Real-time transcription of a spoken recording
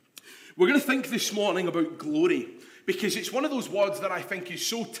We're going to think this morning about glory because it's one of those words that I think is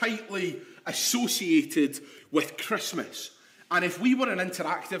so tightly associated with Christmas. And if we were an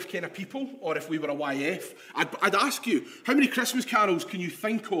interactive kind of people, or if we were a YF, I'd ask you, how many Christmas carols can you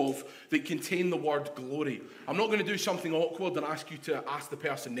think of that contain the word glory? I'm not going to do something awkward and ask you to ask the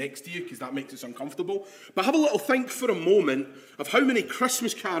person next to you, because that makes us uncomfortable. But have a little think for a moment of how many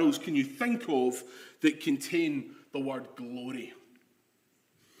Christmas carols can you think of that contain the word glory.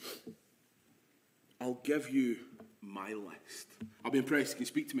 I'll give you my list. I'll be impressed. You can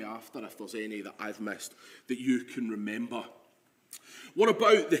speak to me after if there's any that I've missed that you can remember. What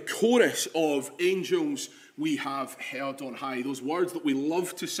about the chorus of angels we have heard on high? Those words that we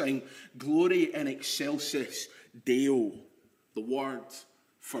love to sing, Glory in excelsis Deo, the word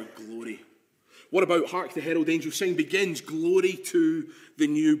for glory. What about Hark the Herald Angels Sing begins, Glory to the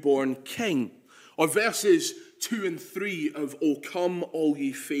newborn King? Or verses 2 and 3 of O come all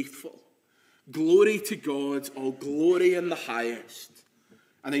ye faithful. Glory to God, all glory in the highest.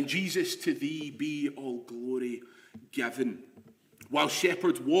 And then Jesus, to thee be all glory given. While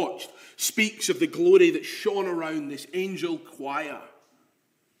shepherds watched, speaks of the glory that shone around this angel choir.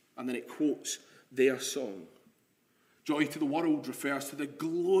 And then it quotes their song. Joy to the world refers to the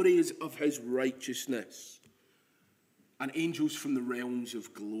glories of his righteousness. And angels from the realms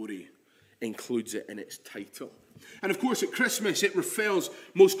of glory includes it in its title. And of course at Christmas it refers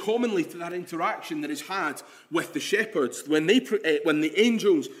most commonly to that interaction that is had with the shepherds when the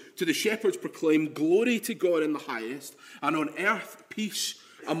angels to the shepherds proclaim glory to God in the highest and on earth peace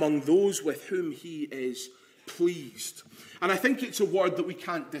among those with whom he is pleased. And I think it's a word that we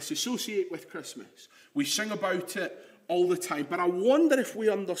can't disassociate with Christmas. We sing about it all the time, but I wonder if we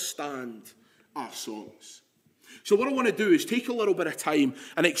understand our songs. So what I want to do is take a little bit of time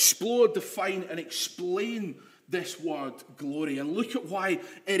and explore, define, and explain this word glory and look at why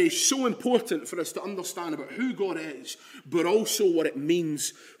it is so important for us to understand about who God is, but also what it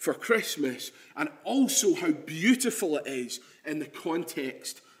means for Christmas, and also how beautiful it is in the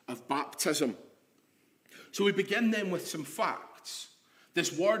context of baptism. So we begin then with some facts.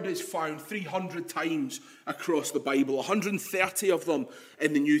 This word is found 300 times across the Bible, 130 of them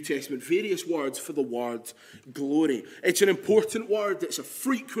in the New Testament, various words for the word glory. It's an important word, it's a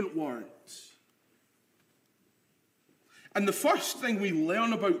frequent word. And the first thing we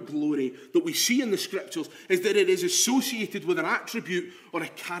learn about glory that we see in the scriptures is that it is associated with an attribute or a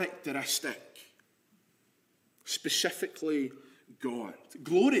characteristic, specifically God.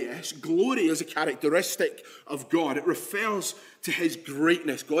 Glory is a characteristic of God. It refers to his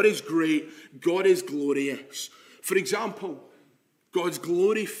greatness. God is great. God is glorious. For example, God's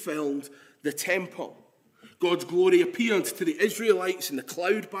glory filled the temple. God's glory appeared to the Israelites in the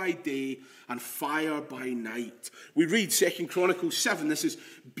cloud by day and fire by night. We read 2 Chronicles 7. This is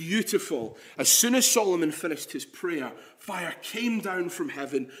beautiful. As soon as Solomon finished his prayer, fire came down from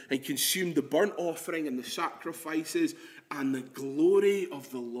heaven and consumed the burnt offering and the sacrifices, and the glory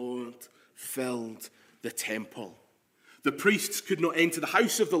of the Lord filled the temple. The priests could not enter the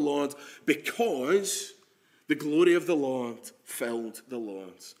house of the Lord because the glory of the Lord filled the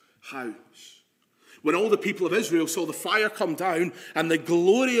Lord's house. When all the people of Israel saw the fire come down and the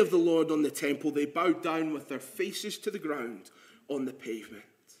glory of the Lord on the temple, they bowed down with their faces to the ground on the pavement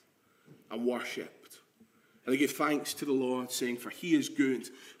and worshipped. And they gave thanks to the Lord, saying, for he is good,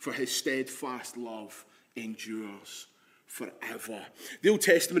 for his steadfast love endures forever. The Old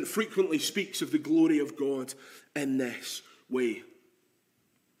Testament frequently speaks of the glory of God in this way.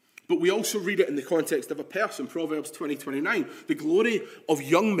 But we also read it in the context of a person, Proverbs 20:29. The glory of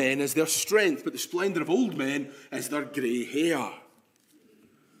young men is their strength, but the splendor of old men is their grey hair.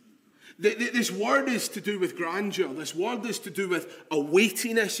 This word is to do with grandeur. This word is to do with a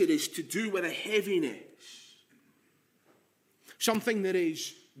weightiness. It is to do with a heaviness. Something that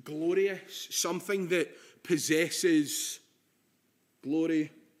is glorious, something that possesses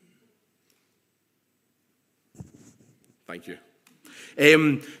glory. Thank you.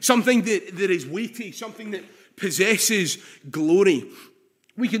 Something that is weighty, something that possesses glory.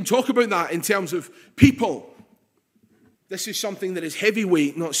 We can talk about that in terms of people. This is something that is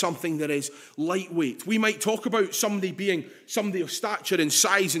heavyweight, not something that is lightweight. We might talk about somebody being somebody of stature and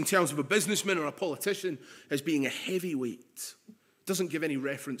size in terms of a businessman or a politician as being a heavyweight. It doesn't give any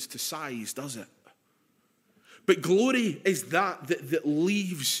reference to size, does it? But glory is that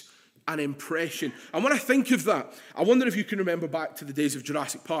leaves an impression. And when I think of that, I wonder if you can remember back to the days of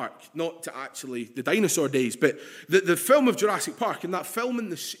Jurassic Park, not to actually the dinosaur days, but the film of Jurassic Park, and that film,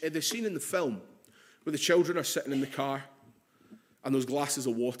 the scene in the film where the children are sitting in the car and those glasses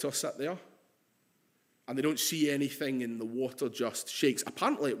of water sit there and they don't see anything, and the water just shakes.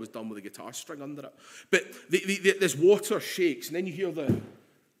 Apparently it was done with a guitar string under it. But this water shakes, and then you hear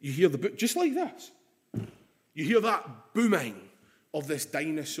the just like this. You hear that booming of this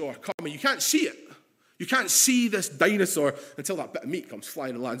dinosaur coming. You can't see it. You can't see this dinosaur until that bit of meat comes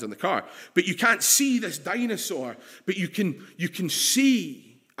flying and lands on the car. But you can't see this dinosaur, but you can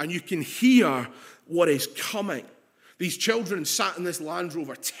see and you can hear what is coming. These children sat in this Land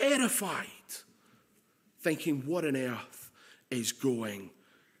Rover terrified, thinking, what on earth is going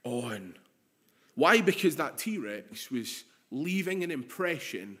on? Why? Because that T-Rex was leaving an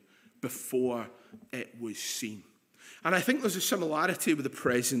impression before it was seen. And I think there's a similarity with the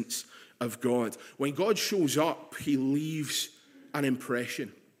presence of God. When God shows up, he leaves an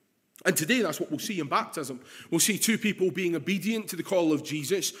impression. And today, that's what we'll see in baptism. We'll see two people being obedient to the call of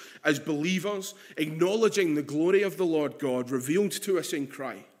Jesus as believers, acknowledging the glory of the Lord God revealed to us in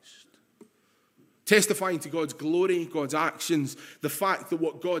Christ, testifying to God's glory, God's actions, the fact that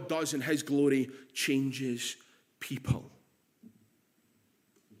what God does in his glory changes people.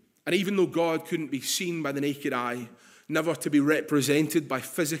 And even though God couldn't be seen by the naked eye, never to be represented by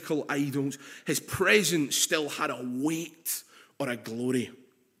physical idols, his presence still had a weight or a glory.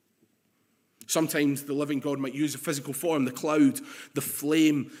 Sometimes the living God might use a physical form, the cloud, the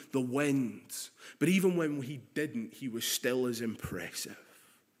flame, the wind. But even when he didn't, he was still as impressive.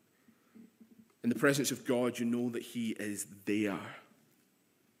 In the presence of God, you know that he is there.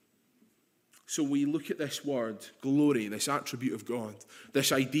 So we look at this word, glory, this attribute of God,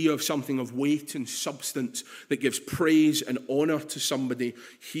 this idea of something of weight and substance that gives praise and honor to somebody,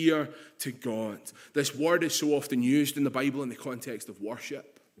 here to God. This word is so often used in the Bible in the context of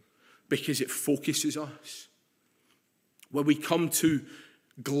worship because it focuses us. When we come to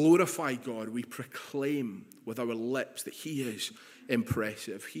glorify God, we proclaim with our lips that he is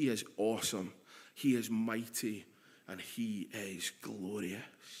impressive, he is awesome, he is mighty, and he is glorious.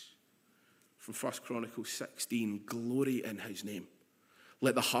 From 1 Chronicles 16, glory in his name.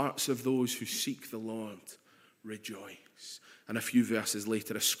 Let the hearts of those who seek the Lord rejoice. And a few verses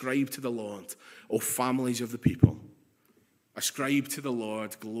later, ascribe to the Lord, O families of the people. Ascribe to the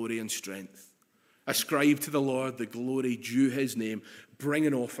Lord glory and strength. Ascribe to the Lord the glory due his name. Bring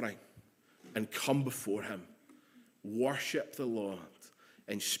an offering and come before him. Worship the Lord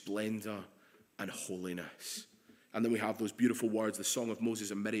in splendor and holiness. And then we have those beautiful words, the song of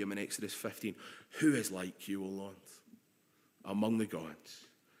Moses and Miriam in Exodus 15. Who is like you, O Lord, among the gods?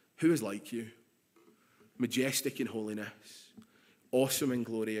 Who is like you? Majestic in holiness, awesome in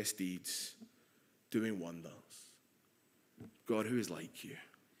glorious deeds, doing wonders. God, who is like you?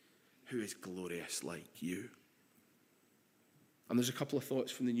 Who is glorious like you? And there's a couple of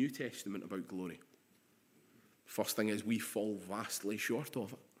thoughts from the New Testament about glory. First thing is we fall vastly short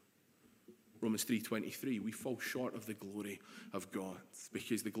of it. Romans 3:23, we fall short of the glory of God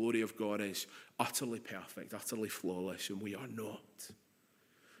because the glory of God is utterly perfect, utterly flawless, and we are not.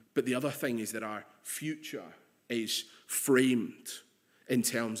 But the other thing is that our future is framed in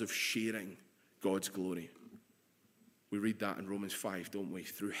terms of sharing God's glory. We read that in Romans 5, don't we?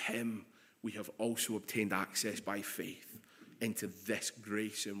 Through him we have also obtained access by faith into this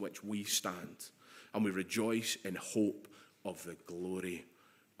grace in which we stand, and we rejoice in hope of the glory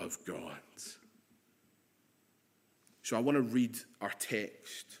of God. So I want to read our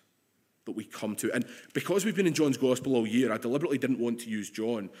text that we come to. And because we've been in John's Gospel all year, I deliberately didn't want to use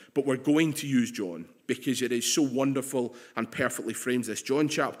John, but we're going to use John because it is so wonderful and perfectly frames this. John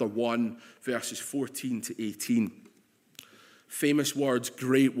chapter 1, verses 14 to 18. Famous words,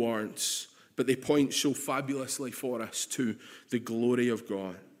 great words, but they point so fabulously for us to the glory of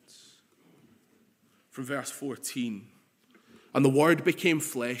God. From verse 14. And the Word became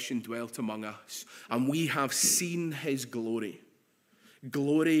flesh and dwelt among us, and we have seen his glory.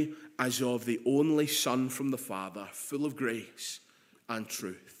 Glory as of the only Son from the Father, full of grace and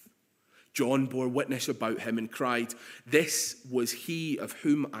truth. John bore witness about him and cried, "This was he of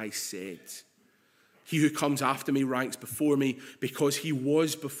whom I said, he who comes after me ranks before me, because he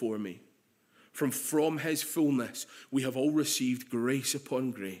was before me. From his fullness we have all received grace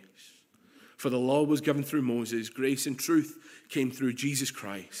upon grace. For the law was given through Moses, grace and truth came through Jesus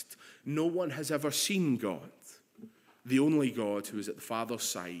Christ. No one has ever seen God, the only God who is at the Father's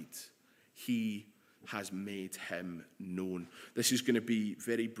side. He has made him known." This is going to be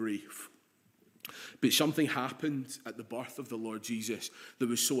very brief. But something happened at the birth of the Lord Jesus that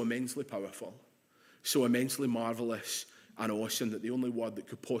was so immensely powerful, so immensely marvelous and awesome that the only word that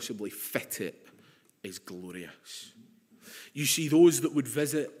could possibly fit it is glorious. You see, those that would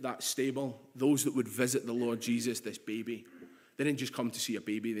visit that stable, those that would visit the Lord Jesus, this baby, they didn't just come to see a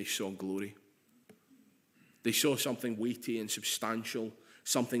baby, they saw glory. They saw something weighty and substantial,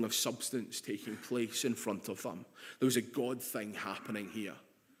 something of substance taking place in front of them. There was a God thing happening here,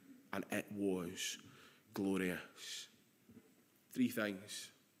 and it was glorious. 3 things.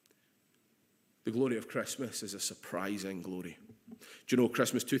 The glory of Christmas is a surprising glory. Do you know,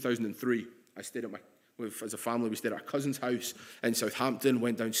 Christmas 2003, as a family, we stayed at a cousin's house in Southampton,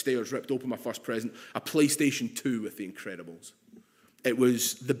 went downstairs, ripped open my first present, a PlayStation 2 with The Incredibles. It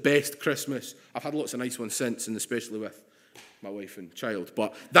was the best Christmas. I've had lots of nice ones since, and especially with my wife and child.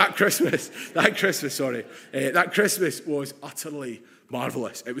 But that Christmas was utterly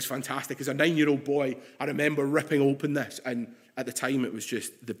marvelous. It was fantastic. As a 9-year-old boy, I remember ripping open this, and at the time it was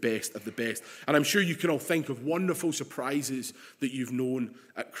just the best of the best. And I'm sure you can all think of wonderful surprises that you've known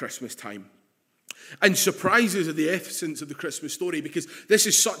at Christmas time. And surprises are the essence of the Christmas story, because this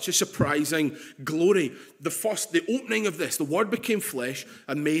is such a surprising glory. The opening of this, the Word became flesh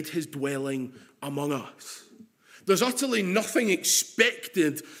and made his dwelling among us. There's utterly nothing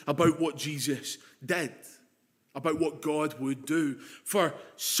expected about what Jesus did, about what God would do. For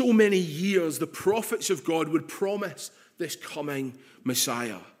so many years, the prophets of God would promise this coming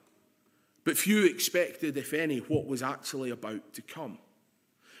Messiah. But few expected, if any, what was actually about to come.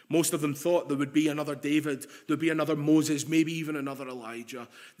 Most of them thought there would be another David, there would be another Moses, maybe even another Elijah.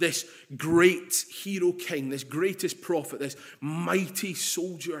 This great hero king, this greatest prophet, this mighty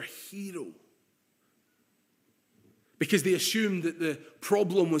soldier hero. Because they assumed that the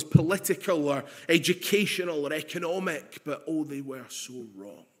problem was political or educational or economic, but oh, they were so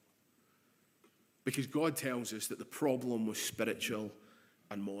wrong. Because God tells us that the problem was spiritual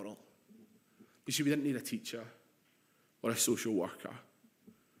and moral. You see, we didn't need a teacher or a social worker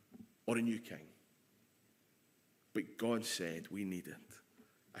or a new king. But God said we needed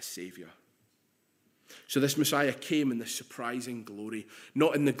a Savior. So this Messiah came in this surprising glory,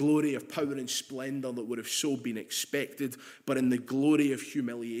 not in the glory of power and splendor that would have so been expected, but in the glory of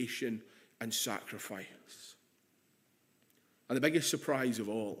humiliation and sacrifice. And the biggest surprise of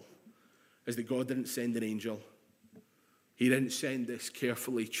all is that God didn't send an angel. He didn't send this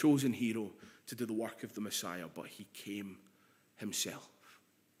carefully chosen hero to do the work of the Messiah, but he came himself.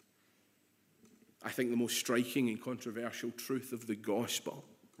 I think the most striking and controversial truth of the gospel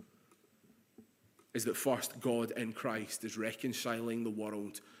is that first, God in Christ is reconciling the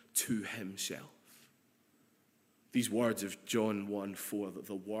world to himself. These words of John 1:4, that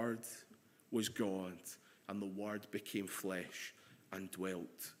the Word was God and the Word became flesh and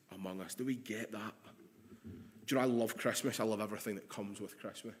dwelt among us. Do we get that? Do you know, I love Christmas. I love everything that comes with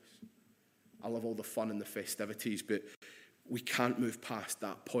Christmas. I love all the fun and the festivities, but we can't move past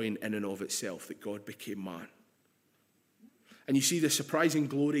that point in and of itself, that God became man. And you see, the surprising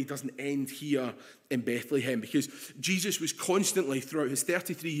glory doesn't end here in Bethlehem, because Jesus was constantly, throughout his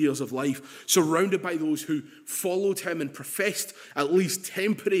 33 years of life, surrounded by those who followed him and professed at least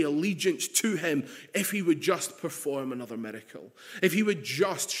temporary allegiance to him if he would just perform another miracle, if he would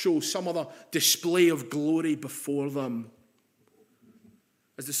just show some other display of glory before them.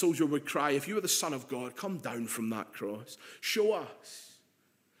 As the soldier would cry, if you are the Son of God, come down from that cross. Show us.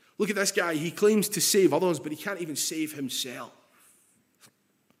 Look at this guy. He claims to save others, but he can't even save himself.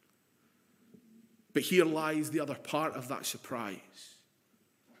 But here lies the other part of that surprise.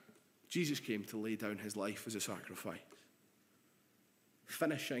 Jesus came to lay down his life as a sacrifice,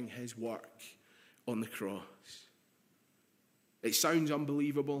 finishing his work on the cross. It sounds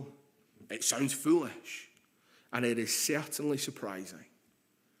unbelievable. It sounds foolish. And it is certainly surprising.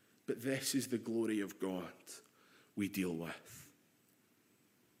 But this is the glory of God we deal with.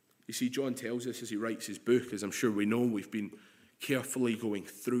 You see, John tells us as he writes his book, as I'm sure we know, we've been carefully going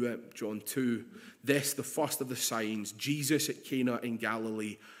through it, John 2, this, the first of the signs, Jesus at Cana in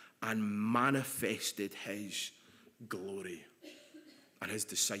Galilee, and manifested his glory. And his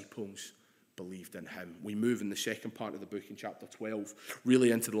disciples believed in him. We move in the second part of the book in chapter 12,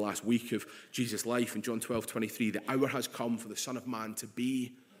 really into the last week of Jesus' life. In John 12:23, the hour has come for the Son of Man to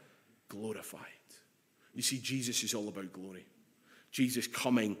be glorified. You see, Jesus is all about glory. Jesus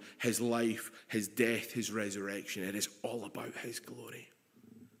coming, his life, his death, his resurrection. It is all about his glory.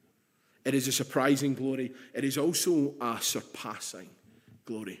 It is a surprising glory. It is also a surpassing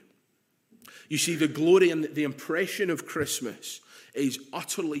glory. You see, the glory and the impression of Christmas is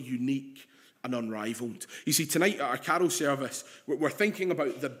utterly unique and unrivaled. You see, tonight at our carol service, we're thinking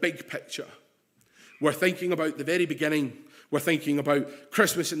about the big picture. We're thinking about the very beginning. We're thinking about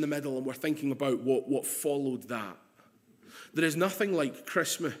Christmas in the middle, and we're thinking about what followed that. There is nothing like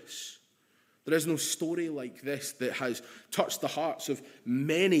Christmas. There is no story like this that has touched the hearts of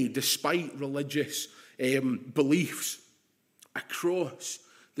many, despite religious beliefs, across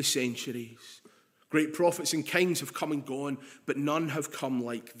the centuries. Great prophets and kings have come and gone, but none have come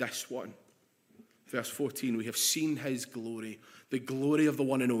like this one. Verse 14, we have seen his glory, the glory of the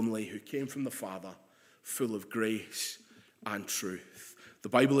one and only who came from the Father, full of grace and truth. The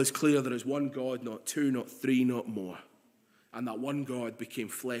Bible is clear there is one God, not two, not three, not more. And that one God became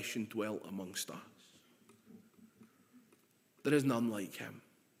flesh and dwelt amongst us. There is none like him.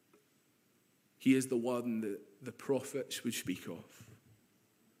 He is the one that the prophets would speak of.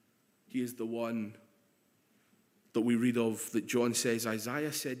 He is the one that we read of, that John says,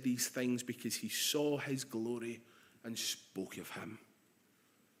 Isaiah said these things because he saw his glory and spoke of him.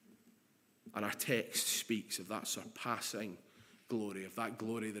 And our text speaks of that surpassing glory, of that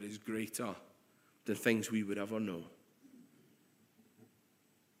glory that is greater than things we would ever know.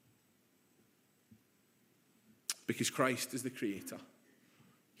 Because Christ is the creator.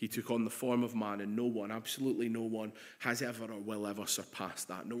 He took on the form of man, and no one, absolutely no one, has ever or will ever surpass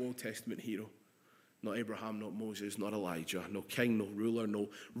that. No Old Testament hero. Not Abraham, not Moses, not Elijah, no king, no ruler, no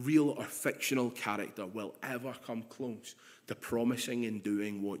real or fictional character will ever come close to promising and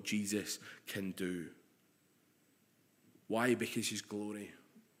doing what Jesus can do. Why? Because his glory,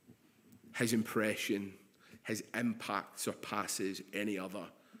 his impression, his impact surpasses any other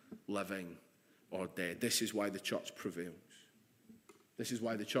living or dead. This is why the church prevails. This is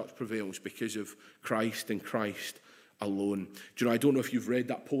why the church prevails, because of Christ and Christ alone. Do you know, I don't know if you've read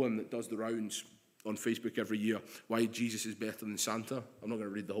that poem that does the rounds on Facebook every year, why Jesus is better than Santa. I'm not going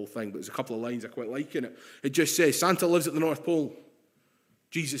to read the whole thing, but there's a couple of lines I quite like in it. It just says, Santa lives at the North Pole.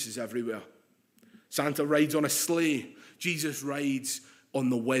 Jesus is everywhere. Santa rides on a sleigh. Jesus rides on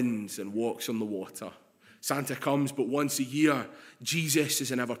the winds and walks on the water. Santa comes but once a year. Jesus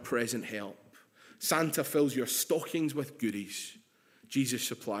is an ever-present help. Santa fills your stockings with goodies. Jesus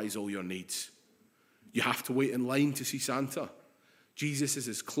supplies all your needs. You have to wait in line to see Santa. Jesus is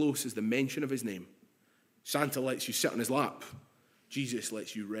as close as the mention of his name. Santa lets you sit on his lap. Jesus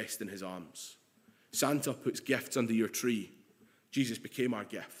lets you rest in his arms. Santa puts gifts under your tree. Jesus became our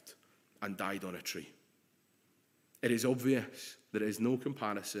gift and died on a tree. It is obvious there is no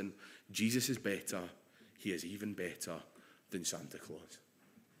comparison. Jesus is better. He is even better than Santa Claus.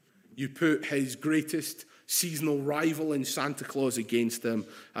 You put his greatest seasonal rival in Santa Claus against him,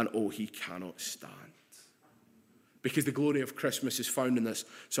 and oh, he cannot stand. Because the glory of Christmas is found in this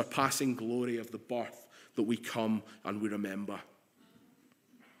surpassing glory of the birth that we come and we remember.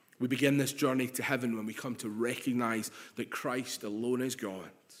 We begin this journey to heaven when we come to recognize that Christ alone is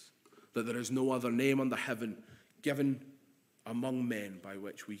God, that there is no other name under heaven given among men by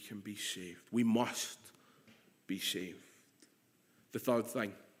which we can be saved. We must be saved. The third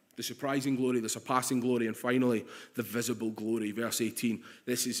thing, the surprising glory, the surpassing glory, and finally, the visible glory. Verse 18.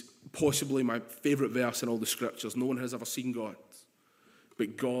 This is possibly my favorite verse in all the scriptures. No one has ever seen God,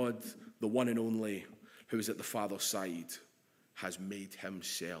 but God, the one and only, who is at the Father's side, has made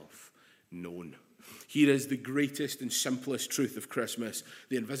himself known. Here is the greatest and simplest truth of Christmas.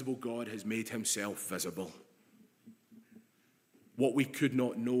 The invisible God has made himself visible. What we could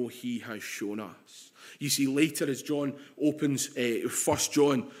not know, he has shown us. You see, later as John opens 1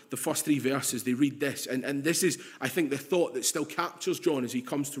 John, the first three verses, they read this. And this is, I think, the thought that still captures John as he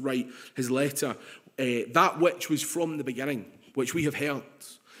comes to write his letter. That which was from the beginning, which we have heard,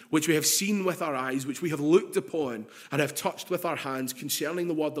 which we have seen with our eyes, which we have looked upon and have touched with our hands concerning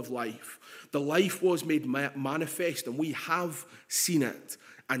the word of life. The life was made manifest, and we have seen it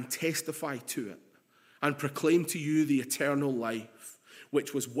and testify to it, and proclaim to you the eternal life,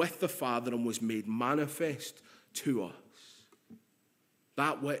 which was with the Father and was made manifest to us.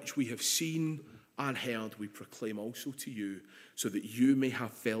 That which we have seen and heard, we proclaim also to you, so that you may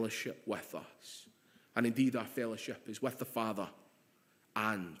have fellowship with us. And indeed, our fellowship is with the Father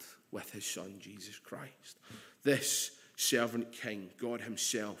and with his Son, Jesus Christ. This servant king, God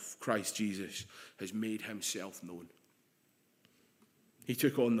himself, Christ Jesus, has made himself known. He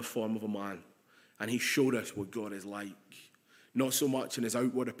took on the form of a man, and he showed us what God is like, not so much in his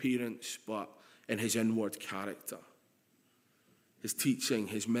outward appearance, but in his inward character. His teaching,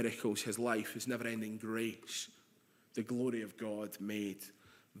 his miracles, his life, his never-ending grace, the glory of God made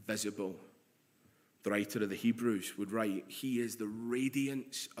visible. The writer of the Hebrews would write, he is the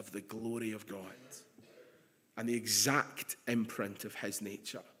radiance of the glory of God and the exact imprint of his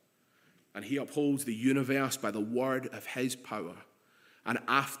nature. And he upholds the universe by the word of his power. And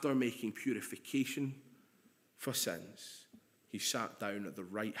after making purification for sins, he sat down at the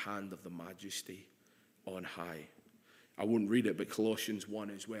right hand of the majesty on high. I won't read it, but Colossians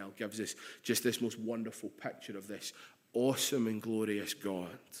 1 as well gives us just this most wonderful picture of this awesome and glorious God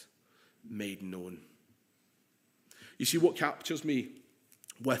made known. You see, what captures me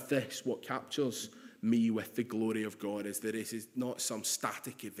with this, what captures me with the glory of God is that this is not some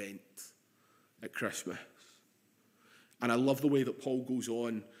static event at Christmas. And I love the way that Paul goes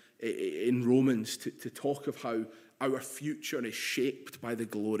on in Romans to talk of how our future is shaped by the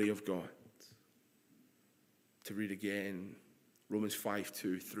glory of God. To read again, Romans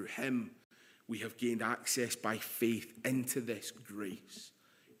 5:2, through him we have gained access by faith into this grace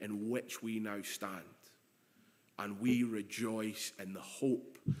in which we now stand, and we rejoice in the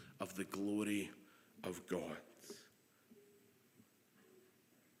hope of the glory of God.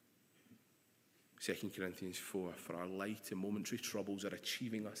 2 Corinthians 4, for our light and momentary troubles are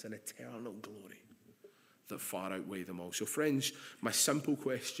achieving us an eternal glory that far outweigh them all. So friends, my simple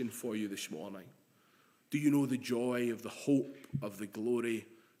question for you this morning: do you know the joy of the hope of the glory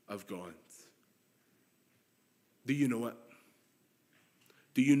of God? Do you know it?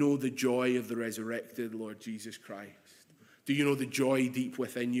 Do you know the joy of the resurrected Lord Jesus Christ? Do you know the joy deep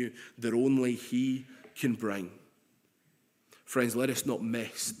within you that only he can bring? Friends, let us not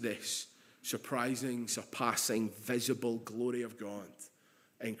miss this surprising, surpassing, visible glory of God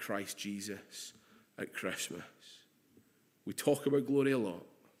in Christ Jesus at Christmas. We talk about glory a lot,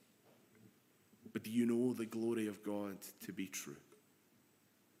 but do you know the glory of God to be true?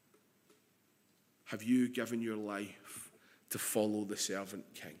 Have you given your life to follow the servant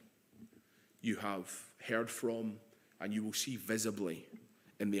king? You have heard from, and you will see visibly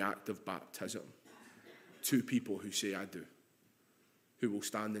in the act of baptism, two people who say, I do. Who will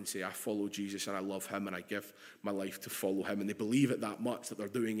stand and say, I follow Jesus and I love him and I give my life to follow him. And they believe it that much that they're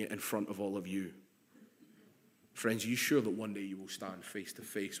doing it in front of all of you. Friends, are you sure that one day you will stand face to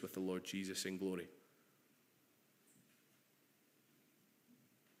face with the Lord Jesus in glory?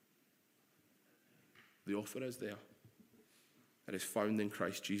 The offer is there. It is found in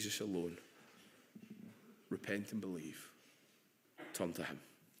Christ Jesus alone. Repent and believe. Turn to him.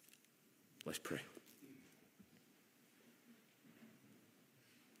 Let's pray.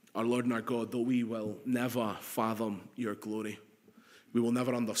 Our Lord and our God, though we will never fathom your glory, we will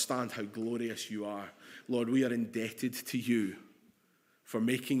never understand how glorious you are, Lord, we are indebted to you for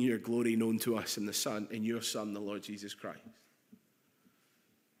making your glory known to us in your Son, the Lord Jesus Christ.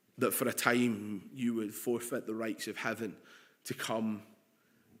 That for a time you would forfeit the rights of heaven to come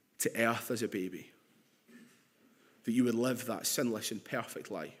to earth as a baby. That you would live that sinless and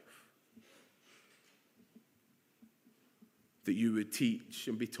perfect life. That you would teach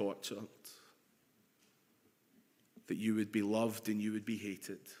and be tortured. That you would be loved and you would be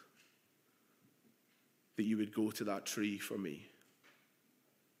hated. That you would go to that tree for me.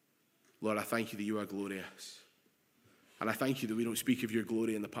 Lord, I thank you that you are glorious. And I thank you that we don't speak of your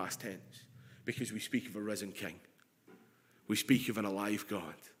glory in the past tense, because we speak of a risen King. We speak of an alive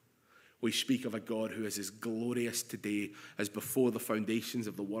God. We speak of a God who is as glorious today as before the foundations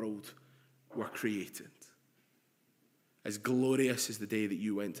of the world were created. As glorious as the day that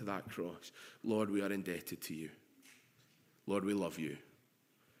you went to that cross. Lord, we are indebted to you. Lord, we love you.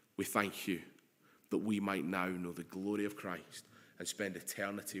 We thank you that we might now know the glory of Christ and spend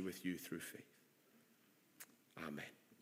eternity with you through faith. Amen.